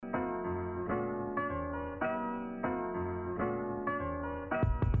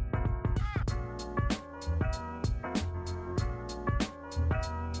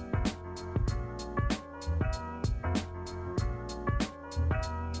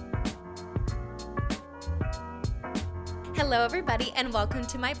Hello, everybody, and welcome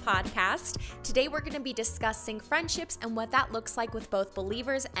to my podcast. Today, we're going to be discussing friendships and what that looks like with both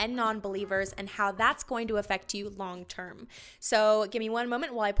believers and non-believers and how that's going to affect you long term. So give me one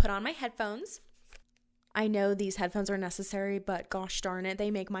moment while I put on my headphones. I know these headphones are necessary, but gosh darn it,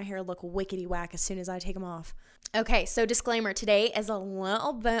 they make my hair look wickety whack as soon as I take them off. Okay, so disclaimer, today is a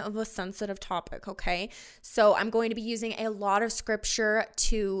little bit of a sensitive topic, okay? So I'm going to be using a lot of scripture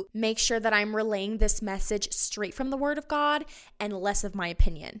to make sure that I'm relaying this message straight from the Word of God and less of my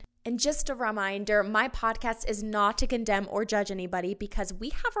opinion. And just a reminder, my podcast is not to condemn or judge anybody because we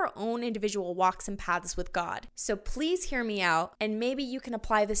have our own individual walks and paths with God. So please hear me out, and maybe you can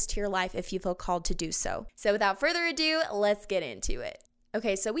apply this to your life if you feel called to do so. So without further ado, let's get into it.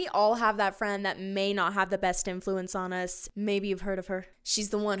 Okay, so we all have that friend that may not have the best influence on us. Maybe you've heard of her. She's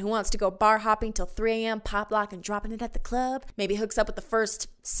the one who wants to go bar hopping till 3 a.m., pop lock and dropping it at the club. Maybe hooks up with the first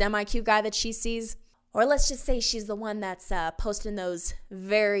semi-cute guy that she sees. Or let's just say she's the one that's posting those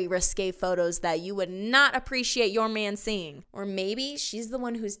very risque photos that you would not appreciate your man seeing. Or maybe she's the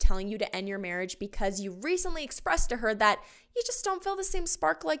one who's telling you to end your marriage because you recently expressed to her that you just don't feel the same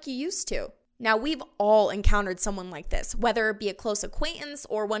spark like you used to. Now, we've all encountered someone like this, whether it be a close acquaintance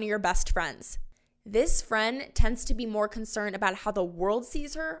or one of your best friends. This friend tends to be more concerned about how the world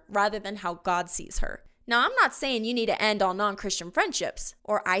sees her rather than how God sees her. Now, I'm not saying you need to end all non-Christian friendships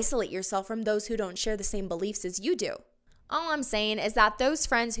or isolate yourself from those who don't share the same beliefs as you do. All I'm saying is that those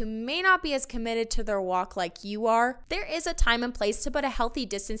friends who may not be as committed to their walk like you are, there is a time and place to put a healthy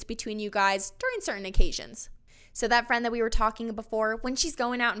distance between you guys during certain occasions. So that friend that we were talking before, when she's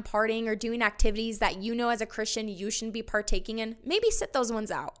going out and partying or doing activities that you know as a Christian you shouldn't be partaking in, maybe sit those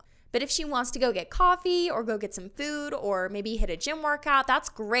ones out. But if she wants to go get coffee or go get some food or maybe hit a gym workout, that's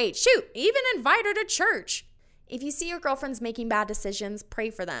great. Shoot, even invite her to church. If you see your girlfriends making bad decisions, pray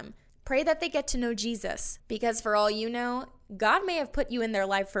for them. Pray that they get to know Jesus. Because for all you know, God may have put you in their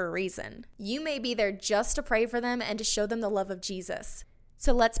life for a reason. You may be there just to pray for them and to show them the love of Jesus.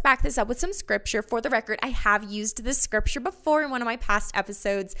 So let's back this up with some scripture. For the record, I have used this scripture before in one of my past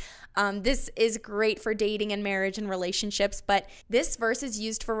episodes. This is great for dating and marriage and relationships, but this verse is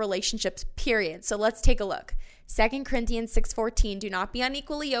used for relationships, period. So let's take a look. 2 Corinthians 6:14, do not be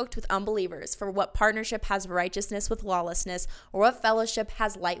unequally yoked with unbelievers, for what partnership has righteousness with lawlessness, or what fellowship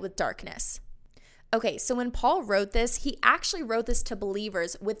has light with darkness? Okay, so when Paul wrote this, he actually wrote this to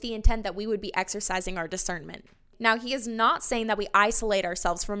believers with the intent that we would be exercising our discernment. Now, he is not saying that we isolate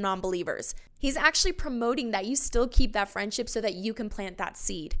ourselves from non-believers. He's actually promoting that you still keep that friendship so that you can plant that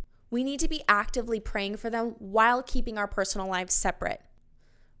seed. We need to be actively praying for them while keeping our personal lives separate.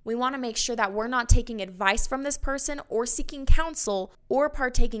 We want to make sure that we're not taking advice from this person or seeking counsel or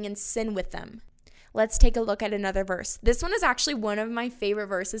partaking in sin with them. Let's take a look at another verse. This one is actually one of my favorite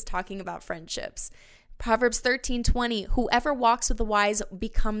verses talking about friendships. Proverbs 13:20, whoever walks with the wise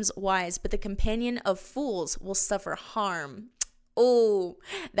becomes wise, but the companion of fools will suffer harm. Oh,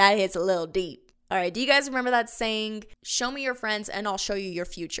 that hits a little deep. All right, do you guys remember that saying, show me your friends and I'll show you your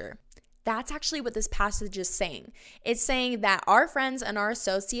future? That's actually what this passage is saying. It's saying that our friends and our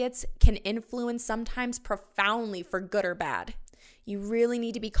associates can influence sometimes profoundly for good or bad. You really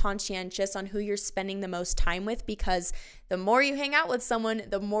need to be conscientious on who you're spending the most time with because the more you hang out with someone,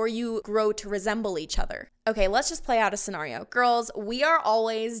 the more you grow to resemble each other. Okay, let's just play out a scenario. Girls, we are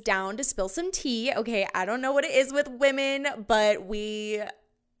always down to spill some tea. Okay, I don't know what it is with women, but we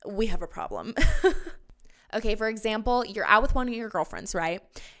have a problem. Okay, for example, you're out with one of your girlfriends, right?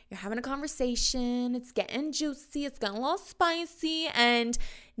 You're having a conversation, it's getting juicy, it's getting a little spicy, and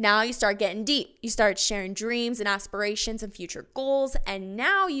now you start getting deep. You start sharing dreams and aspirations and future goals, and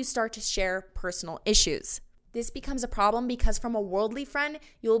now you start to share personal issues. This becomes a problem because from a worldly friend,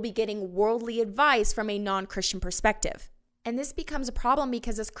 you'll be getting worldly advice from a non-Christian perspective. And this becomes a problem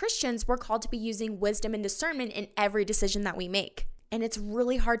because as Christians, we're called to be using wisdom and discernment in every decision that we make. And it's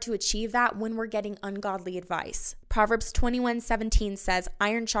really hard to achieve that when we're getting ungodly advice. Proverbs 21:17 says,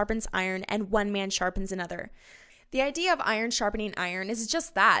 iron sharpens iron and one man sharpens another. The idea of iron sharpening iron is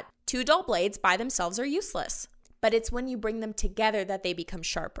just that. Two dull blades by themselves are useless. But it's when you bring them together that they become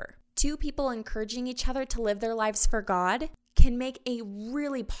sharper. Two people encouraging each other to live their lives for God can make a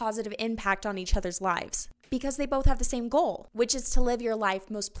really positive impact on each other's lives because they both have the same goal, which is to live your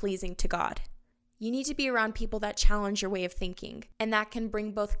life most pleasing to God. You need to be around people that challenge your way of thinking, and that can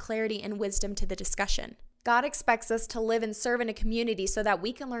bring both clarity and wisdom to the discussion. God expects us to live and serve in a community so that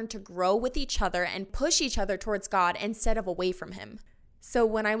we can learn to grow with each other and push each other towards God instead of away from Him. So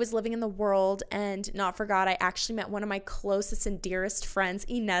when I was living in the world and not for God, I actually met one of my closest and dearest friends,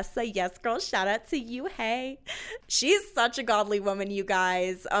 Inessa. Yes, girl, shout out to you. Hey, she's such a godly woman, you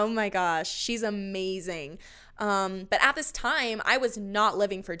guys. Oh my gosh, she's amazing. But at this time, I was not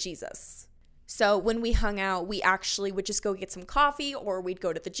living for Jesus. So when we hung out, we actually would just go get some coffee, or we'd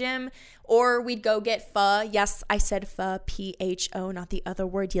go to the gym, or we'd go get pho. Yes, I said pho, P-H-O, not the other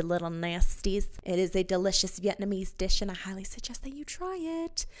word, you little nasties. It is a delicious Vietnamese dish, and I highly suggest that you try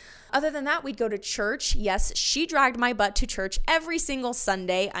it. Other than that, we'd go to church. Yes, she dragged my butt to church every single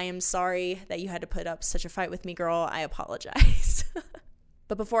Sunday. I am sorry that you had to put up such a fight with me, girl. I apologize.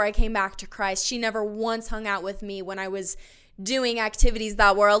 But before I came back to Christ, she never once hung out with me when I was doing activities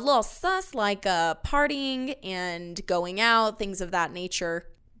that were a little sus, like partying and going out, things of that nature.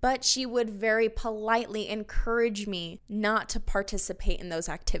 But she would very politely encourage me not to participate in those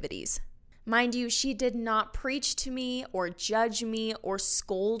activities. Mind you, she did not preach to me or judge me or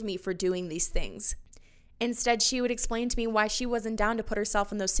scold me for doing these things. Instead, she would explain to me why she wasn't down to put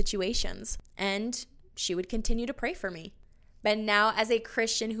herself in those situations, and she would continue to pray for me. But now, as a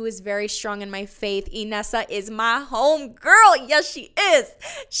Christian who is very strong in my faith, Inessa is my home girl. Yes, she is.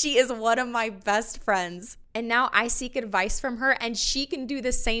 She is one of my best friends. And now I seek advice from her, and she can do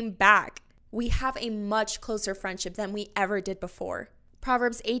the same back. We have a much closer friendship than we ever did before.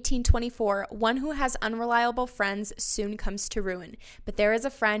 Proverbs 18:24, one who has unreliable friends soon comes to ruin, but there is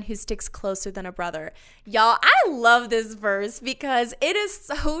a friend who sticks closer than a brother. Y'all, I love this verse because it is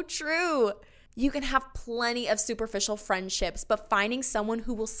so true. You can have plenty of superficial friendships, but finding someone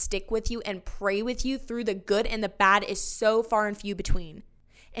who will stick with you and pray with you through the good and the bad is so far and few between.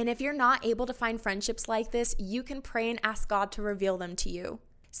 And if you're not able to find friendships like this, you can pray and ask God to reveal them to you.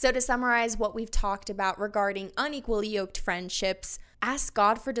 So to summarize what we've talked about regarding unequally yoked friendships, ask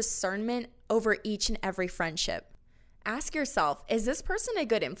God for discernment over each and every friendship. Ask yourself, is this person a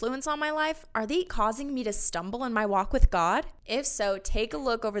good influence on my life? Are they causing me to stumble in my walk with God? If so, take a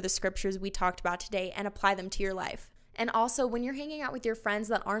look over the scriptures we talked about today and apply them to your life. And also, when you're hanging out with your friends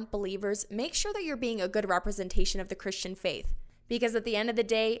that aren't believers, make sure that you're being a good representation of the Christian faith. Because at the end of the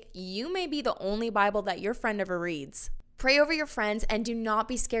day, you may be the only Bible that your friend ever reads. Pray over your friends and do not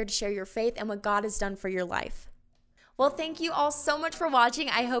be scared to share your faith and what God has done for your life. Well, thank you all so much for watching.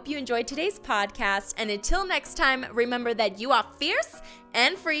 I hope you enjoyed today's podcast. And until next time, remember that you are fierce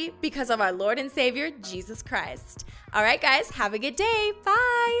and free because of our Lord and Savior, Jesus Christ. All right, guys, have a good day. Bye.